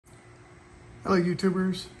Hello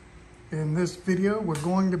YouTubers. In this video we're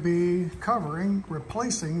going to be covering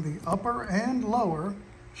replacing the upper and lower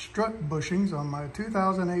strut bushings on my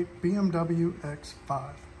 2008 BMW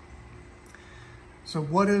X5. So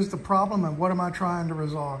what is the problem and what am I trying to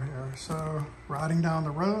resolve here? So riding down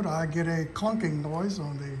the road I get a clunking noise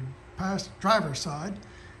on the driver's side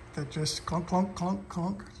that just clunk, clunk, clunk,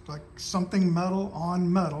 clunk. It's like something metal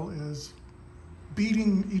on metal is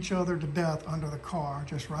beating each other to death under the car,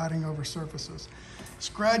 just riding over surfaces. It's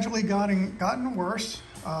gradually gotten worse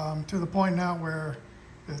to the point now where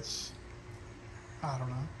it's, I don't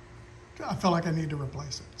know, I feel like I need to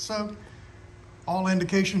replace it. So all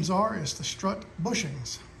indications are it's the strut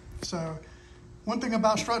bushings. So one thing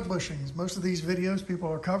about strut bushings, most of these videos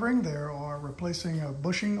people are covering, they are replacing a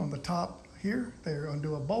bushing on the top here. They're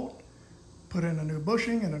undo a bolt, put in a new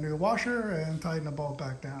bushing and a new washer and tighten the bolt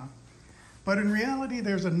back down. But in reality,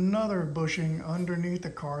 there's another bushing underneath the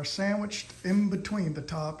car, sandwiched in between the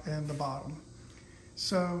top and the bottom.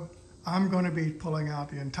 So I'm going to be pulling out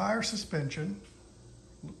the entire suspension,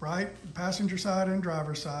 right, passenger side and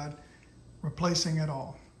driver side, replacing it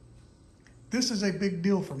all. This is a big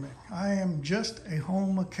deal for me. I am just a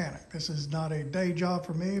home mechanic. This is not a day job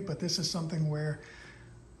for me, but this is something where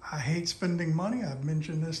I hate spending money. I've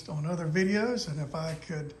mentioned this on other videos, and if I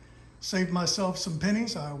could save myself some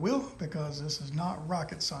pennies, I will, because this is not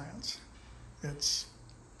rocket science. It's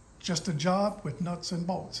just a job with nuts and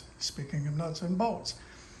bolts. Speaking of nuts and bolts,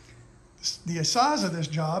 the size of this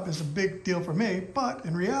job is a big deal for me, but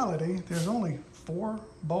in reality, there's only 4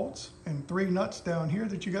 bolts and 3 nuts down here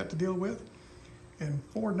that you got to deal with, and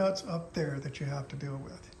 4 nuts up there that you have to deal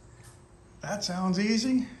with. That sounds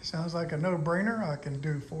easy. Sounds like a no-brainer. I can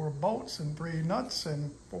do 4 bolts and 3 nuts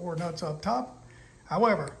and 4 nuts up top.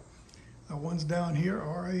 However, the ones down here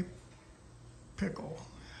are a pickle,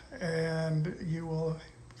 and you will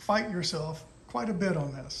fight yourself quite a bit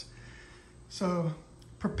on this. So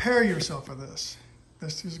prepare yourself for this.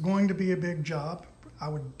 This is going to be a big job. I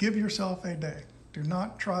would give yourself a day. Do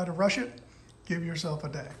not try to rush it. Give yourself a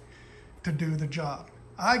day to do the job.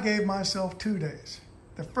 I gave myself 2 days.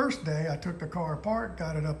 The first day I took the car apart,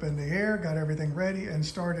 got it up in the air, got everything ready, and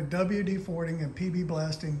started WD-40 and PB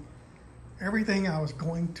blasting everything I was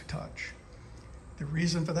going to touch. The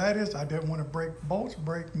reason for that is I didn't want to break bolts,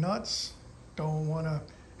 break nuts, don't want to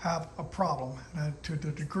have a problem. And to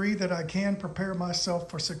the degree that I can prepare myself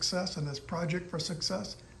for success in this project for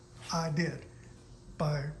success, I did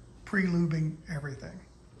by pre-lubing everything.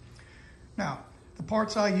 Now, the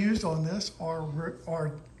parts I used on this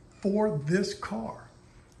are for this car.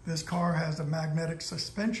 This car has a magnetic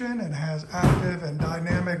suspension and has active and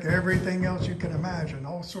dynamic, everything else you can imagine,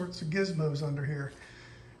 all sorts of gizmos under here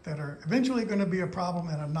that are eventually going to be a problem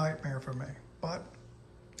and a nightmare for me, but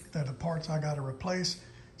they're the parts I got to replace.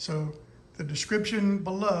 So the description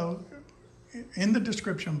below, in the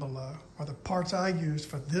description below, are the parts I used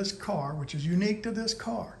for this car, which is unique to this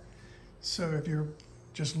car. So if you're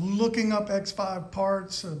just looking up X5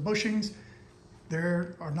 parts, bushings, they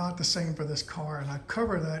are not the same for this car, and I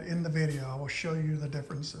cover that in the video. I will show you the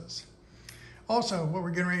differences. Also, what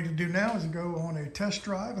we're getting ready to do now is go on a test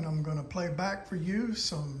drive, and I'm going to play back for you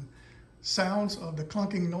some sounds of the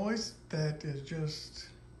clunking noise that is just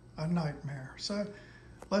a nightmare. So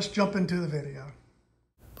let's jump into the video.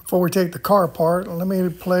 Before we take the car apart, let me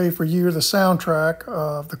play for you the soundtrack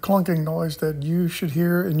of the clunking noise that you should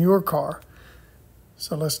hear in your car.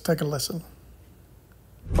 So let's take a listen.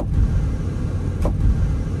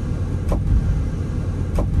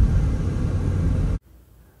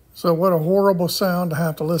 So what a horrible sound to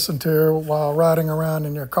have to listen to while riding around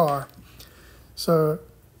in your car. So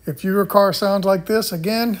if your car sounds like this,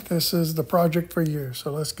 again, this is the project for you.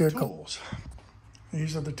 So let's get tools.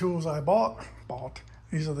 These are the tools I bought.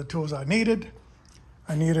 These are the tools I needed.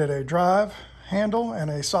 I needed a drive handle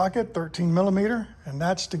and a socket, 13 millimeter, and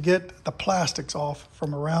that's to get the plastics off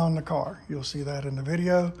from around the car. You'll see that in the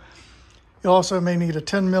video. You also may need a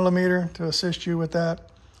 10 millimeter to assist you with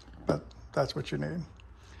that, but that's what you need.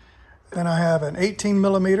 Then I have an 18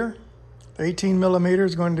 millimeter. The 18 millimeter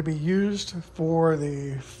is going to be used for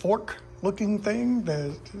the fork looking thing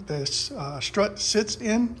that this strut sits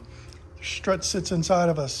in. The strut sits inside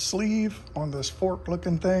of a sleeve on this fork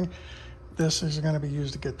looking thing. This is going to be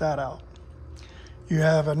used to get that out. You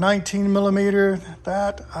have a 19 millimeter.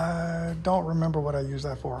 That I don't remember what I use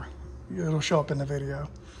that for. It'll show up in the video.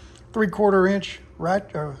 3/4 inch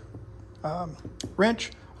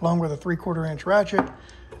wrench along with a 3/4 inch ratchet.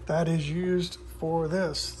 That is used for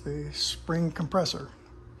this, the spring compressor.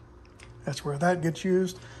 That's where that gets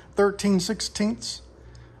used. 13/16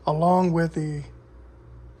 along with the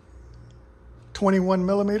 21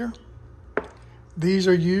 millimeter. These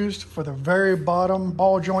are used for the very bottom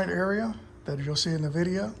ball joint area that you'll see in the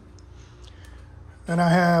video. Then I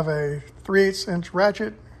have a 3/8 inch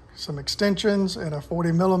ratchet, some extensions, and a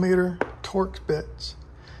 40 millimeter Torx bits.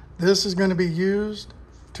 This is going to be used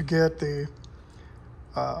to get the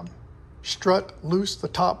strut loose, the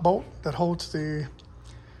top bolt that holds the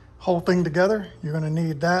whole thing together. You're going to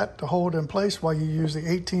need that to hold in place while you use the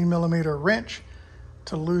 18 millimeter wrench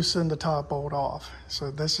to loosen the top bolt off.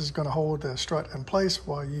 So this is going to hold the strut in place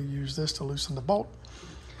while you use this to loosen the bolt.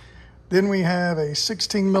 Then we have a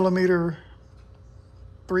 16 millimeter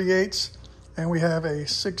 3/8, and we have a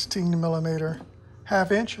 16 millimeter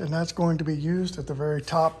 1/2 inch, and that's going to be used at the very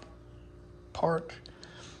top part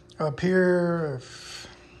up here. If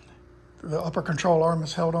the upper control arm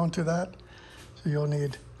is held onto that, so you'll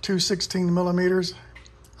need two 16 millimeters.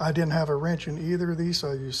 I didn't have a wrench in either of these,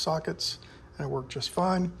 so I used sockets and it worked just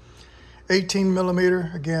fine. 18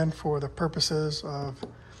 millimeter, again, for the purposes of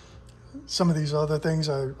some of these other things.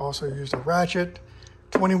 I also used a ratchet.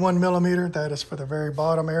 21 millimeter, that is for the very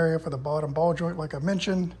bottom area, for the bottom ball joint, like I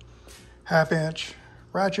mentioned. 1/2 inch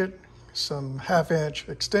ratchet, some 1/2 inch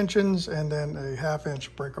extensions, and then a 1/2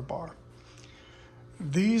 inch breaker bar.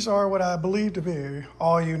 These are what I believe to be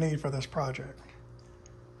all you need for this project.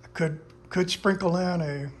 I could sprinkle in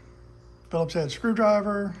a Phillips head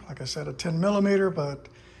screwdriver, like I said, a 10 millimeter, but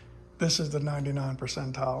this is the 99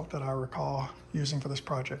 percentile that I recall using for this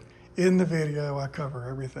project. In the video, I cover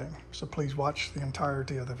everything, so please watch the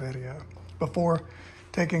entirety of the video before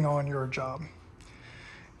taking on your job.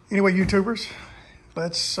 Anyway, YouTubers,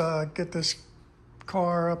 let's get this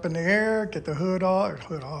car up in the air, get the hood off,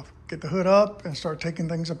 get the hood up, and start taking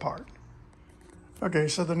things apart. Okay,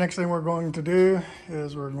 so the next thing we're going to do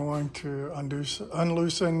is we're going to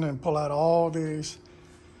unloosen and pull out all these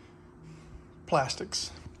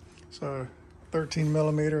plastics. So 13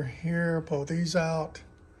 millimeter here, pull these out,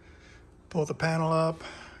 pull the panel up.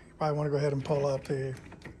 You probably want to go ahead and pull up the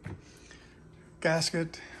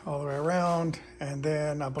gasket all the way around, and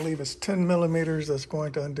then I believe it's 10 millimeters that's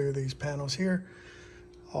going to undo these panels here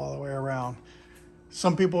all the way around.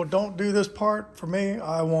 Some people don't do this part. For me,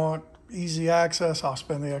 I want easy access. I'll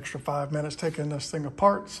spend the extra 5 minutes taking this thing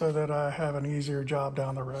apart so that I have an easier job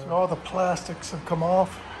down the road. So all the plastics have come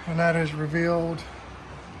off, and that has revealed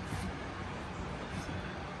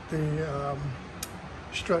the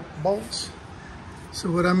strut bolts.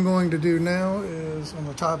 So what I'm going to do now is, on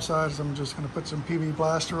the top sides, I'm just going to put some PB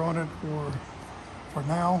Blaster on it for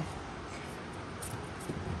now.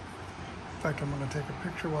 In fact, I'm going to take a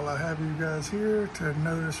picture while I have you guys here to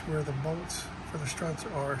notice where the bolts for the struts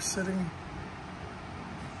are sitting.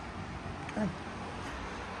 Okay.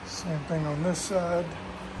 Same thing on this side.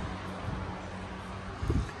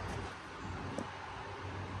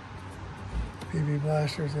 PB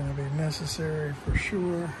Blaster is going to be necessary for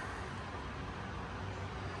sure.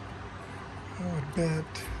 I would bet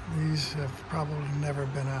these have probably never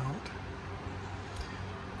been out.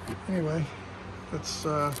 Anyway, let's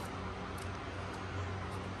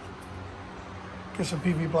get some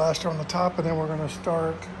PB Blaster on the top, and then we're going to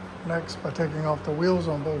start next by taking off the wheels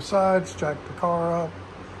on both sides, jack the car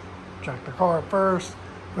up first,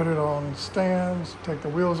 put it on stands, take the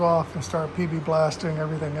wheels off, and start PB blasting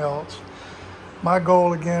everything else. My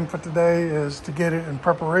goal again for today is to get it in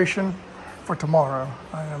preparation for tomorrow.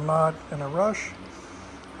 I am not in a rush.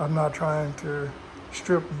 I'm not trying to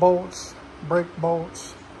strip bolts, break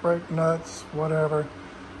nuts, whatever.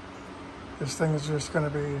 This thing is just going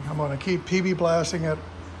to be, I'm going to keep PB blasting it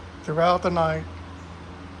throughout the night,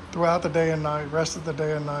 throughout the day and night, rest of the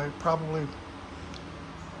day and night, probably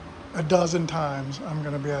a dozen times. I'm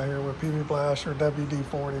going to be out here with PB Blaster,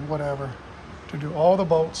 WD-40, whatever, to do all the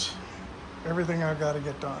bolts, everything I've got to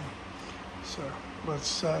get done. So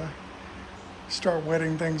let's start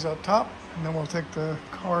wetting things up top, and then we'll take the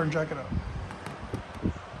car and jack it up.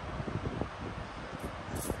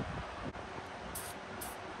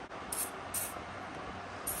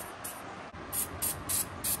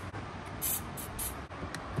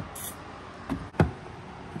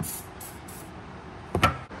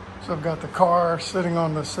 So I've got the car sitting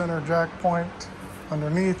on the center jack point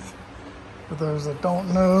underneath. For those that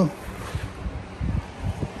don't know,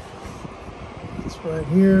 it's right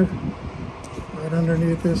here, right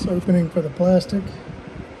underneath this opening for the plastic.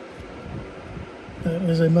 That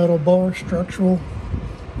is a metal bar, structural,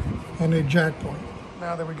 and a jack point.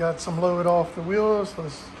 Now that we got some load off the wheels,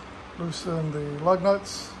 let's loosen the lug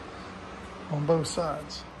nuts on both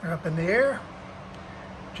sides. They're up in the air.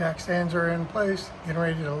 Jack stands are in place, getting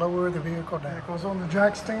ready to lower the vehicle down. Vehicle's on the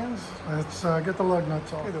jack stands. Let's get the lug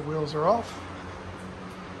nuts off. Okay, the wheels are off.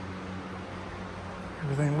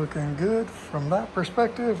 Everything looking good from that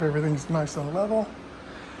perspective. Everything's nice and level.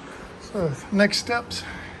 So next steps,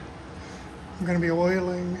 I'm going to be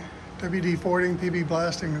oiling, WD-40, PB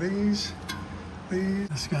blasting these.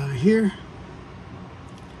 This guy here.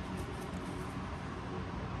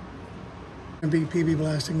 I'm going to be PB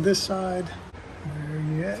blasting this side. Where are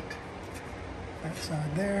you at? That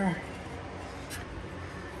side there.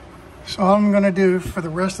 So all I'm going to do for the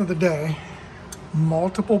rest of the day,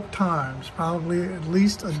 multiple times, probably at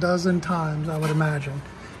least a dozen times, I would imagine,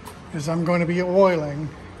 is I'm going to be oiling,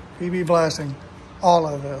 PB blasting all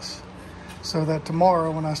of this, so that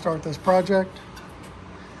tomorrow when I start this project,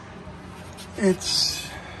 it's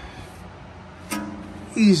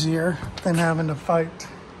easier than having to fight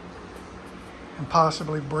and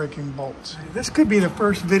possibly breaking bolts. This could be the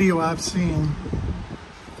first video I've seen,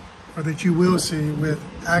 or that you will see, with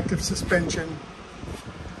active suspension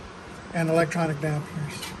and electronic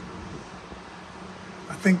dampeners.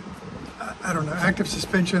 I think, I don't know, active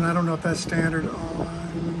suspension, I don't know if that's standard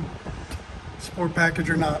on Sport Package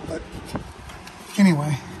or not, but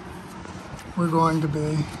anyway, we're going to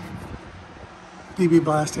be PB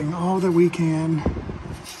blasting all that we can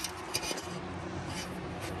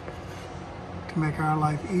to make our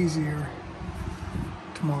life easier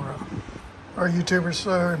tomorrow. Our YouTubers,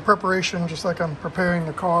 so in preparation, just like I'm preparing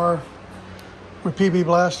the car with PB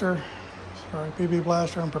blaster,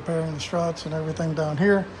 I'm preparing the struts and everything down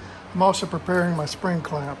here. I'm also preparing my spring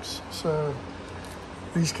clamps. So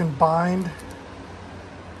these can bind,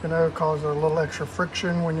 you know, cause a little extra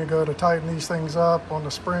friction when you go to tighten these things up on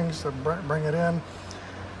the springs to bring it in.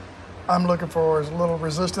 I'm looking for as little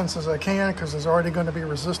resistance as I can because there's already going to be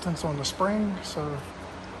resistance on the spring. So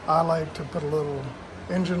I like to put a little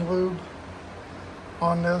engine lube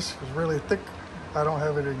on this. It's really thick. I don't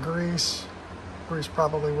have any grease. Grease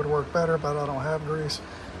probably would work better, but I don't have grease.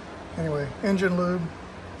 Anyway, engine lube,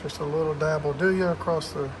 just a little dab will do you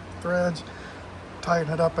across the threads.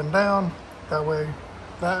 Tighten it up and down. That way,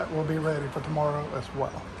 that will be ready for tomorrow as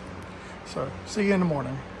well. So, see you in the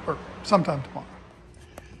morning, or sometime tomorrow.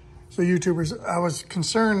 So YouTubers, I was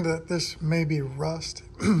concerned that this may be rust,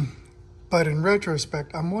 but in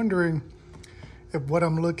retrospect, I'm wondering if what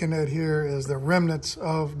I'm looking at here is the remnants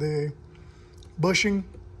of the bushing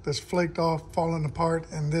that's flaked off, falling apart,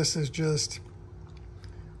 and this is just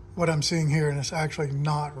what I'm seeing here, and it's actually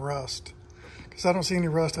not rust. Because I don't see any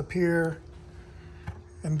rust up here,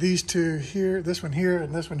 and these two here, this one here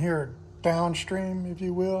and this one here, are downstream, if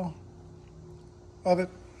you will, of it.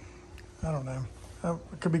 I don't know. I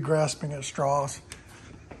could be grasping at straws.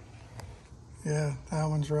 Yeah, that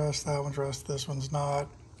one's rust, this one's not,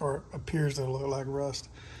 or appears to look like rust.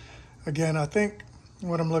 Again, I think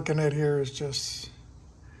what I'm looking at here is just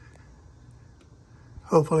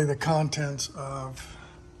hopefully the contents of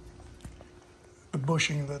the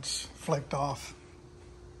bushing that's flaked off.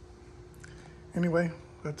 Anyway,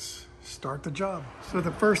 let's start the job. So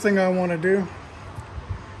the first thing I want to do,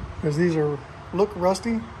 because these look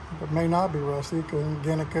rusty, but may not be rusty, because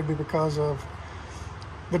again, it could be because of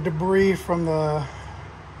the debris from the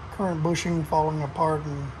current bushing falling apart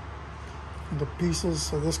and into pieces.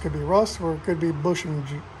 So this could be rust, or it could be bushing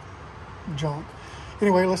junk.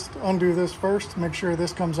 Anyway, let's undo this first, make sure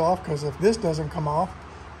this comes off, because if this doesn't come off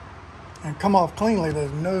and come off cleanly,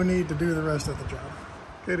 there's no need to do the rest of the job.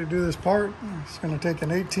 Okay, to do this part, it's going to take an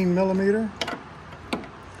 18mm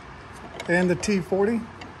and the T40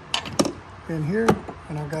 in here,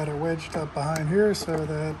 and I've got it wedged up behind here so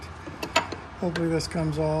that hopefully this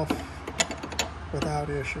comes off without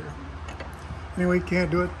issue. Anyway,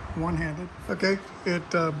 can't do it one-handed. Okay,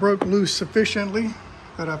 it broke loose sufficiently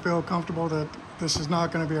that I feel comfortable that this is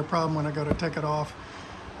not going to be a problem when I go to take it off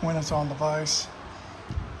when it's on the vise.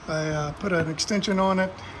 I put an extension on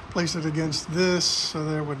it, placed it against this so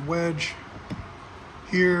that it would wedge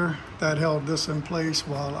here. That held this in place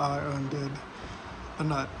while I undid the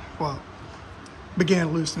nut. Well,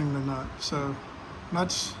 began loosening the nut. So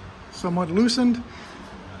nuts somewhat loosened.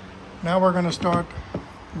 Now we're going to start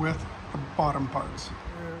with the bottom parts.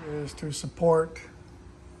 Here is to support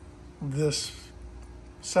this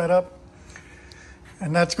setup,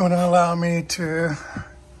 and that's going to allow me to,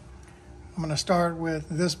 I'm going to start with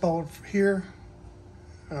this bolt here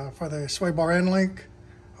for the sway bar end link.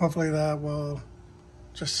 Hopefully that will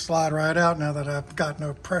just slide right out now that I've got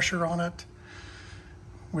no pressure on it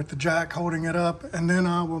with the jack holding it up. And then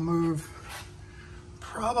I will move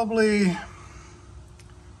probably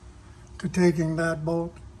to taking that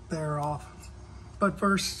bolt there off. But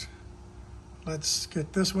first, let's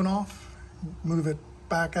get this one off, move it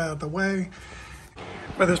back out of the way.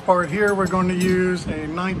 For this part here, we're going to use a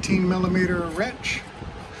 19mm wrench.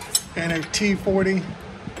 and a T40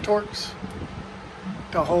 Torx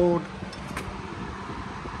to hold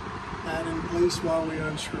that in place while we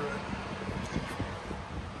unscrew it.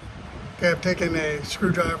 Okay, I've taken a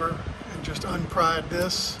screwdriver and just unpried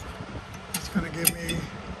this. It's going to give me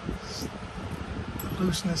the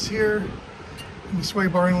looseness here. And the sway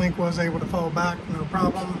bar link was able to fall back, no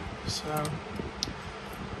problem. So,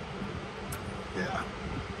 yeah.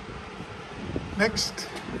 Next,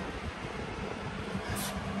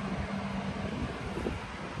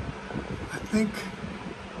 I think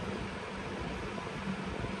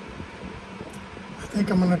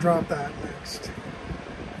I'm going to drop that next.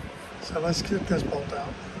 So let's get this bolt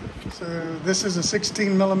out. So this is a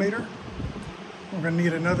 16 millimeter. We're going to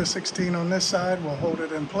need another 16 on this side. We'll hold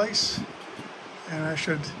it in place, and that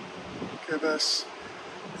should give us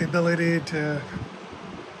the ability to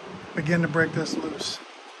begin to break this loose.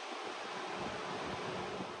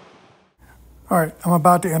 All right, I'm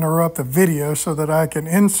about to interrupt the video so that I can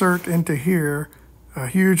insert into here a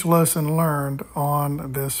huge lesson learned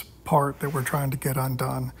on this part that we're trying to get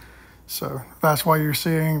undone. So that's why you're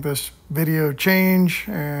seeing this video change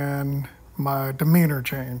and my demeanor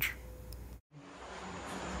change.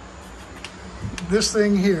 This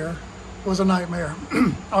thing here was a nightmare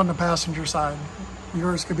on the passenger side.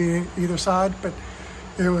 Yours could be either side, but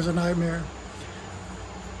it was a nightmare.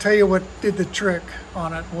 Tell you what did the trick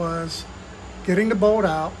on it was getting the bolt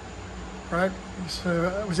out, right?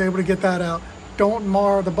 So I was able to get that out. Don't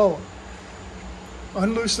mar the bolt.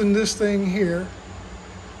 Unloosen this thing here.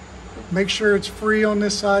 Make sure it's free on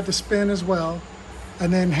this side to spin as well.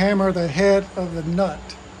 And then hammer the head of the nut,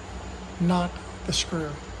 not the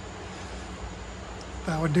screw.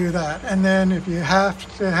 That would do that. And then if you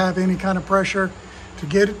have to have any kind of pressure to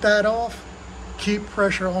get that off, keep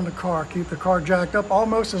pressure on the car. Keep the car jacked up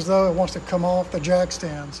almost as though it wants to come off the jack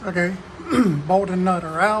stands. Okay, bolt and nut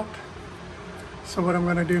are out. So what I'm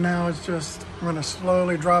going to do now is I'm going to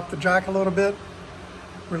slowly drop the jack a little bit,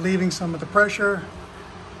 relieving some of the pressure.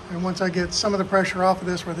 And once I get some of the pressure off of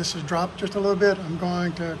this, where this is dropped just a little bit, I'm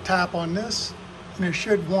going to tap on this, and it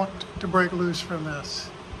should want to break loose from this.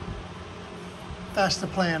 That's the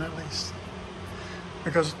plan, at least.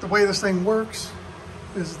 Because the way this thing works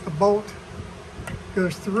is the bolt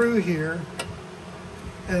goes through here,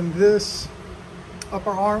 and this upper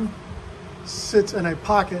arm sits in a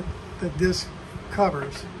pocket that this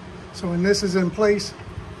covers. So when this is in place,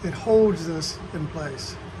 it holds this in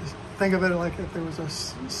place. Think of it like if there was a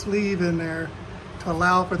sleeve in there to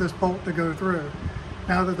allow for this bolt to go through.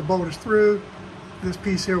 Now that the bolt is through, this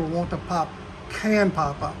piece here will want to pop, can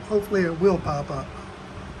pop up. Hopefully it will pop up.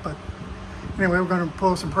 But anyway, we're going to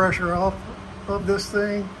pull some pressure off of this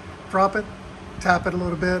thing, drop it, tap it a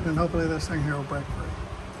little bit, and hopefully this thing here will break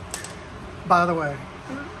free. By the way,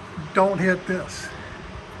 don't hit this.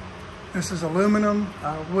 This is aluminum.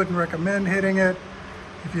 I wouldn't recommend hitting it.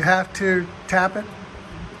 If you have to tap it,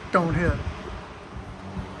 don't hit.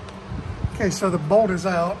 Okay, so the bolt is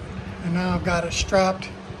out, and now I've got it strapped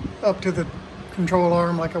up to the control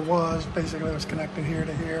arm like it was. Basically, it was connected here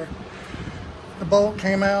to here. The bolt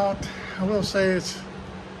came out. I will say it's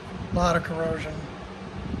a lot of corrosion.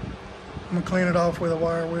 I'm gonna clean it off with a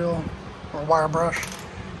wire wheel or wire brush.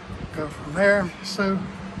 Go from there. So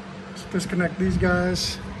let's disconnect these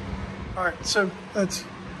guys. All right, so let's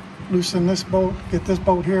loosen this bolt, get this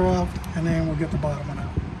bolt here out, and then we'll get the bottom one out.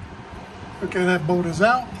 Okay, that bolt is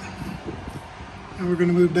out, and we're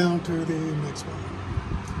gonna move down to the next one.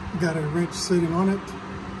 We got a wrench sitting on it,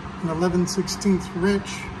 an 11/16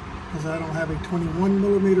 wrench, because I don't have a 21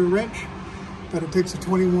 millimeter wrench, but it takes a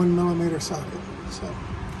 21 millimeter socket. So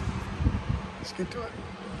let's get to it.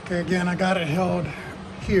 Okay, again, I got it held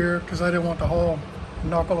here because I didn't want the whole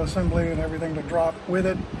knuckle assembly and everything to drop with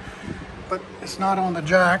it. But it's not on the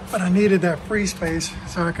jack, but I needed that free space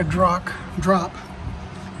so I could drop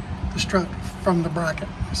the strut from the bracket.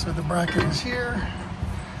 So the bracket is here.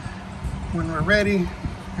 When we're ready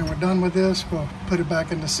and we're done with this, we'll put it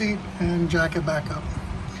back in the seat and jack it back up.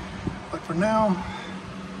 But for now,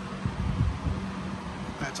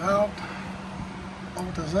 that's out.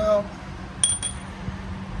 Bolt is out.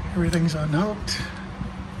 Everything's unhooked.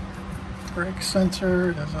 Brake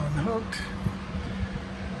sensor is unhooked.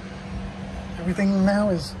 Everything now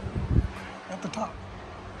is at the top.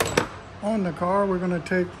 On the car, we're going to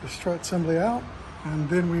take the strut assembly out, and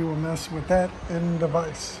then we will mess with that in the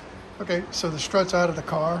vise. Okay, so the strut's out of the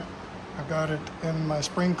car. I've got it in my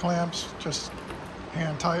spring clamps, just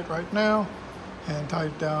hand tight right now, hand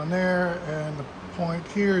tight down there, and the point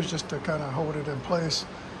here is just to kind of hold it in place.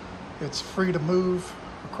 It's free to move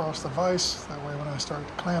across the vise. That way when I start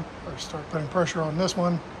to clamp or start putting pressure on this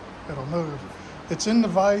one, it'll move. It's in the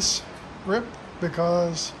vise grip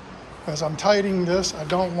because as I'm tightening this, I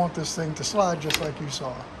don't want this thing to slide just like you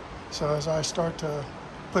saw. So as I start to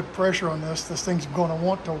put pressure on this, this thing's going to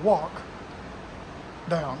want to walk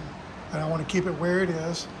down. And I want to keep it where it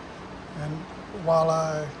is. And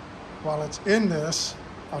while it's in this,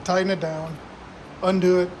 I'll tighten it down,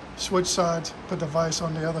 undo it, switch sides, put the vise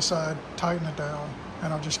on the other side, tighten it down,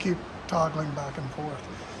 and I'll just keep toggling back and forth.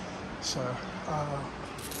 So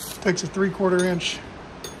takes a 3/4 inch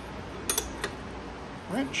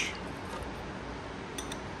wrench.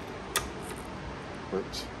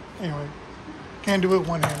 Oops. Anyway, can't do it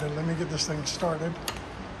one-handed. Let me get this thing started,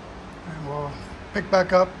 and we'll pick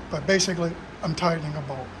back up. But basically, I'm tightening a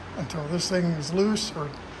bolt until this thing is loose, or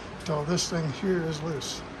until this thing here is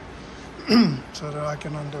loose, so that I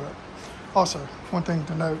can undo it. Also, one thing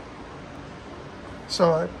to note.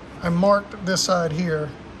 So I marked this side here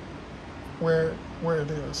where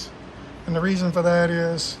it is. And the reason for that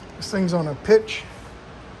is this thing's on a pitch.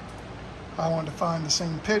 I want to find the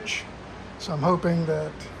same pitch. So I'm hoping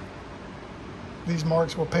that these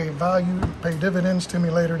marks will pay dividends to me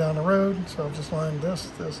later down the road. So I'll just line this,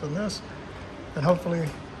 and this. And hopefully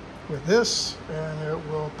with this, and it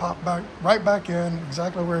will pop back right back in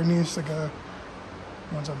exactly where it needs to go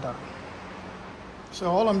once I'm done. So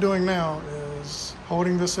all I'm doing now is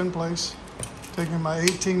holding this in place, taking my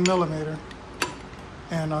 18mm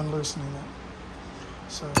and unloosening it.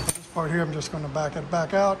 So for this part here, I'm just going to back it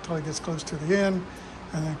back out till it gets close to the end,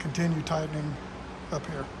 and then continue tightening up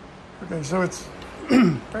here. Okay, so it's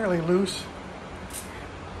fairly loose,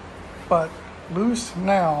 but loose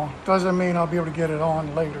now doesn't mean I'll be able to get it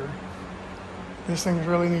on later. This thing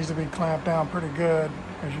really needs to be clamped down pretty good,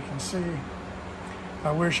 as you can see.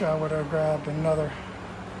 I wish I would have grabbed another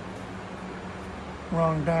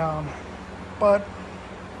rung down, but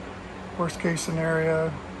worst case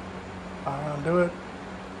scenario, I undo it,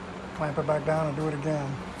 clamp it back down and do it again.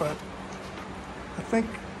 But I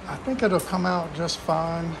think it'll come out just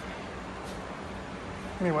fine.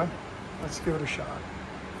 Anyway, let's give it a shot.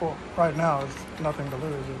 Well, right now, it's nothing to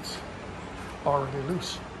lose. It's already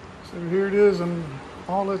loose. So here it is in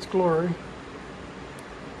all its glory.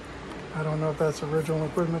 I don't know if that's original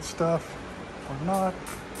equipment stuff or not,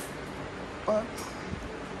 but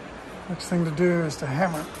next thing to do is to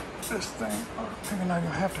hammer this thing. Or maybe not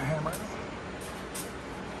even have to hammer it.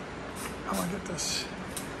 I want to get this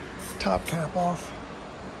top cap off.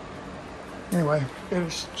 Anyway,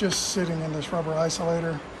 it's just sitting in this rubber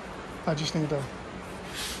isolator. I just need to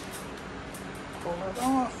pull it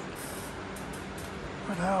off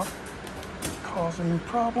without causing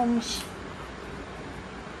problems.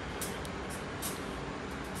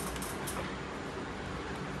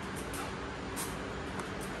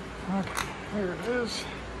 Okay, here it is.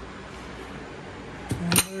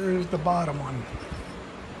 And there is the bottom one.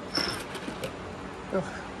 Ugh.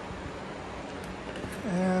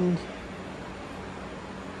 And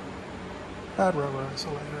that rubber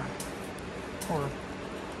isolator, or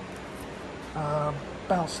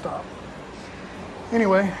bounce stop.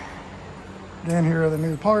 Anyway, again, here are the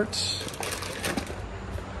new parts.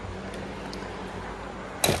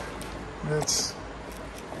 Let's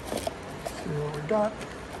see what we got.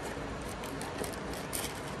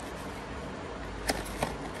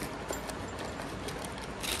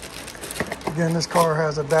 Again, this car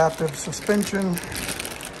has adaptive suspension.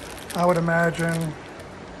 I would imagine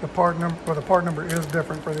the part number is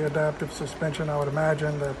different for the adaptive suspension. I would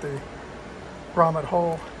imagine that the grommet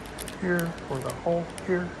hole here, or the hole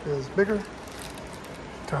here, is bigger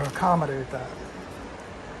to accommodate that.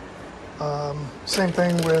 Same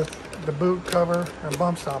thing with the boot cover and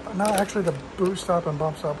bump stop. No, actually the boot stop and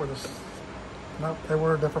bump stop were nope, they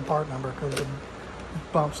were a different part number because the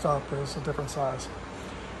bump stop is a different size.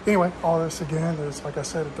 Anyway, all this again is, like I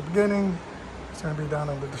said at the beginning, it's going to be down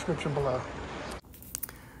in the description below.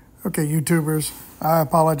 Okay, YouTubers, I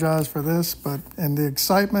apologize for this, but in the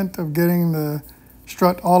excitement of getting the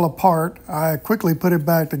strut all apart, I quickly put it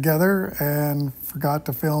back together and forgot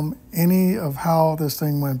to film any of how this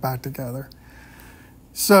thing went back together.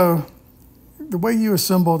 So, the way you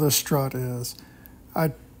assemble the strut is,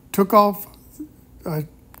 I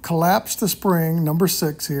collapsed the spring, number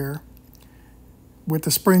 6 here, with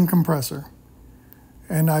the spring compressor.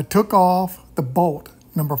 And I took off the bolt,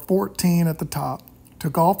 number 14 at the top,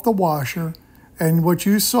 took off the washer, and what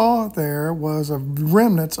you saw there was a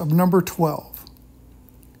remnants of number 12,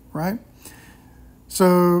 right?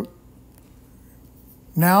 So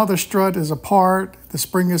now the strut is apart, the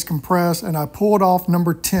spring is compressed, and I pulled off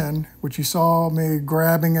number 10, which you saw me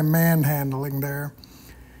grabbing and manhandling there.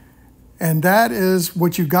 And that is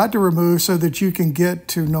what you got to remove so that you can get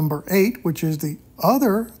to number 8, which is the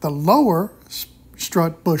lower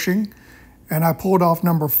strut bushing. And I pulled off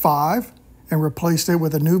number 5 and replaced it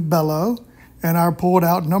with a new bellow. And I pulled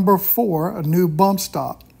out number 4, a new bump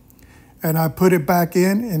stop. And I put it back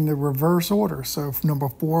in the reverse order. So number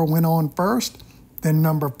 4 went on first, then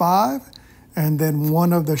number 5, and then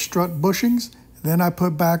one of the strut bushings. Then I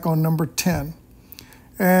put back on number 10.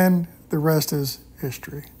 And the rest is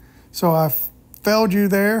history. So I failed you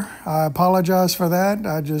there. I apologize for that.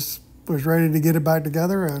 I just was ready to get it back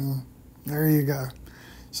together, and there you go.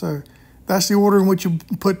 So that's the order in which you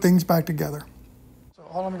put things back together. So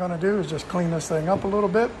all I'm gonna do is just clean this thing up a little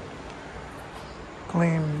bit.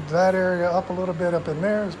 Clean that area up a little bit up in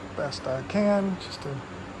there as best I can, just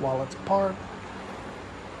while it's apart.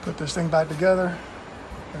 Put this thing back together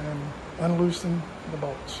and unloosen the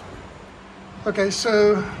bolts. Okay,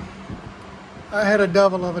 so I had a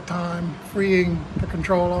devil of a time freeing the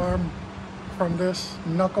control arm from this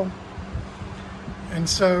knuckle. And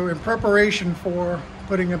so in preparation for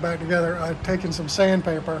putting it back together, I'd taken some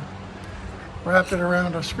sandpaper, wrapped it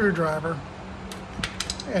around a screwdriver,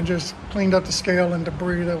 and just cleaned up the scale and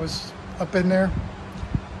debris that was up in there.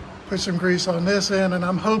 Put some grease on this end, and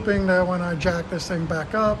I'm hoping that when I jack this thing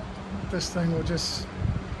back up, this thing will just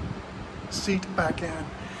seat back in.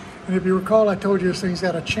 And if you recall, I told you this thing's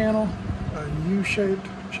got a channel, a U-shaped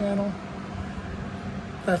channel.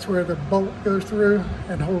 That's where the bolt goes through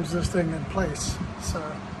and holds this thing in place. So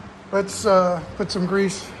let's put some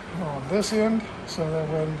grease on this end so that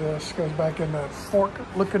when this goes back in that fork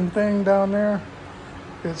looking thing down there,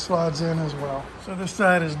 it slides in as well. So this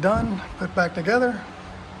side is done, put back together.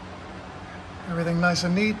 Everything nice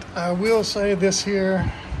and neat. I will say this here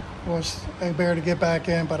was a bear to get back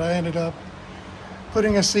in, but I ended up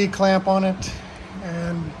putting a C-clamp on it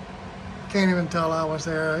and can't even tell I was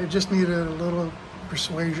there. It just needed a little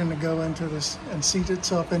persuasion to go into this and seat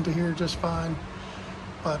itself into here just fine,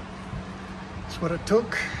 but that's what it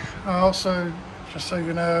took. I also, just so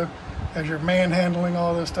you know, as you're manhandling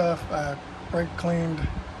all this stuff, I brake cleaned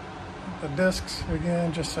the discs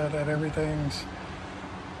again, just so that everything's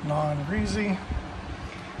non-greasy.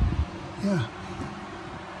 Yeah.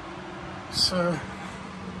 So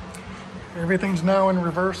everything's now in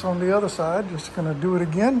reverse on the other side. Just gonna do it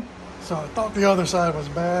again. So I thought the other side was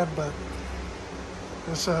bad, but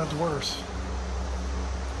this side's worse.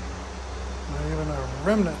 Not even a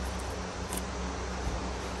remnant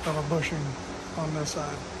of a bushing on this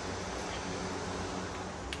side.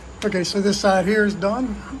 Okay, so this side here is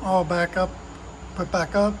done. All back up, put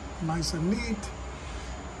back up, nice and neat.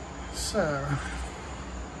 So,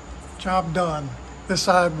 job done. This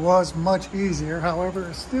side was much easier. However,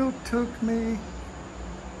 it still took me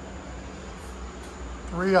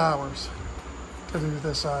 3 hours to do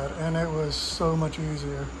this side, and it was so much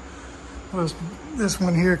easier. This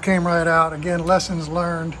one here came right out. Again, lessons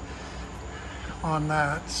learned on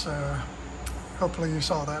that. So, hopefully you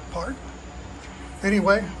saw that part.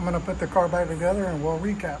 Anyway, I'm gonna put the car back together and we'll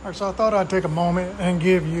recap. So I thought I'd take a moment and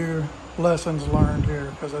give you lessons learned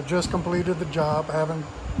here because I just completed the job. I haven't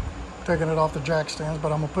taken it off the jack stands,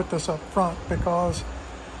 but I'm gonna put this up front because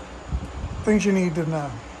things you need to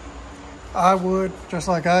know. I would, just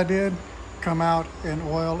like I did, come out and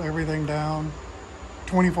oil everything down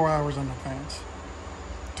 24 hours in advance.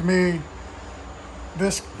 To me,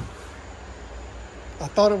 I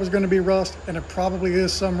thought it was going to be rust, and it probably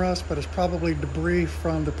is some rust, but it's probably debris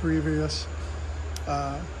from the previous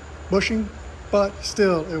bushing. But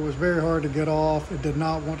still, it was very hard to get off. It did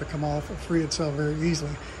not want to come off or free itself very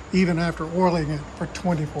easily, even after oiling it for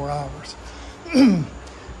 24 hours.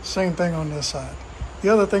 Same thing on this side. The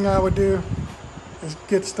other thing I would do is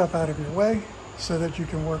get stuff out of your way so that you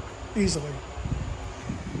can work easily.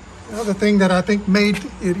 The other thing that I think made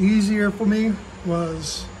it easier for me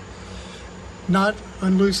was not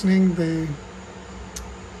unloosening the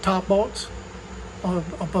top bolts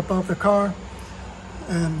up above the car,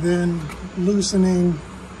 and then loosening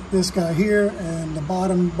this guy here and the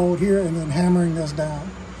bottom bolt here, and then hammering this down,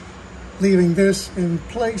 leaving this in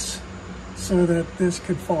place so that this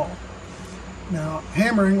could fall. Now,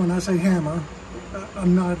 hammering, when I say hammer,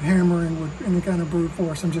 I'm not hammering with any kind of brute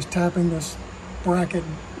force. I'm just tapping this bracket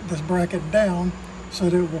down so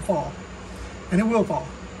that it will fall, and it will fall.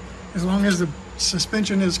 As long as the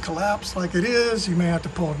suspension is collapsed like it is, you may have to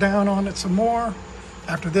pull down on it some more.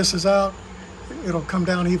 After this is out, it'll come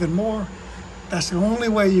down even more. That's the only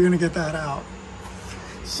way you're gonna get that out.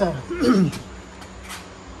 So,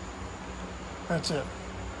 that's it.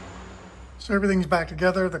 So everything's back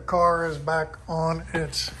together. The car is back on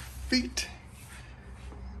its feet.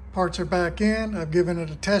 Parts are back in. I've given it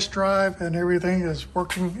a test drive and everything is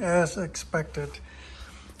working as expected.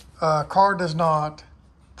 Car does not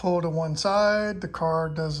pull to one side. The car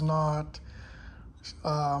does not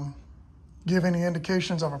give any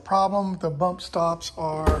indications of a problem. The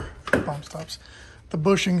the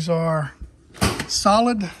bushings are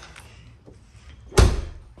solid.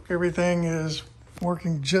 Everything is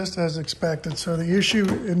working just as expected. So the issue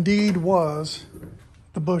indeed was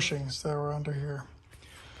the bushings that were under here.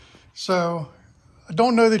 So I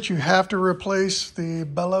don't know that you have to replace the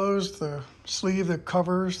bellows, the sleeve that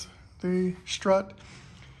covers the strut,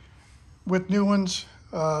 with new ones.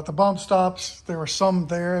 The bump stops, there were some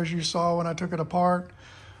there as you saw when I took it apart,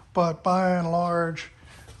 but by and large,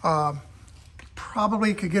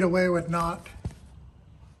 probably could get away with not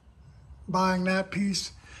buying that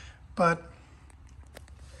piece, but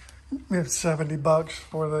it's $70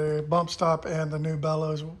 for the bump stop and the new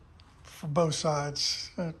bellows for both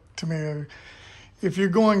sides. To me, if you're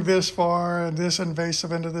going this far and this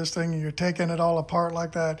invasive into this thing and you're taking it all apart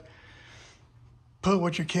like that, put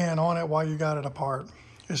what you can on it while you got it apart.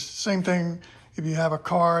 It's the same thing if you have a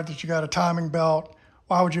car that you got a timing belt.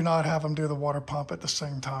 Why would you not have them do the water pump at the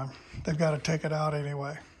same time? They've got to take it out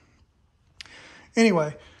anyway.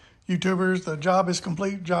 Anyway, YouTubers, the job is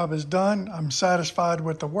complete, job is done. I'm satisfied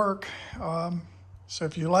with the work. So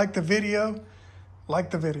if you like the video,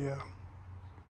 like the video.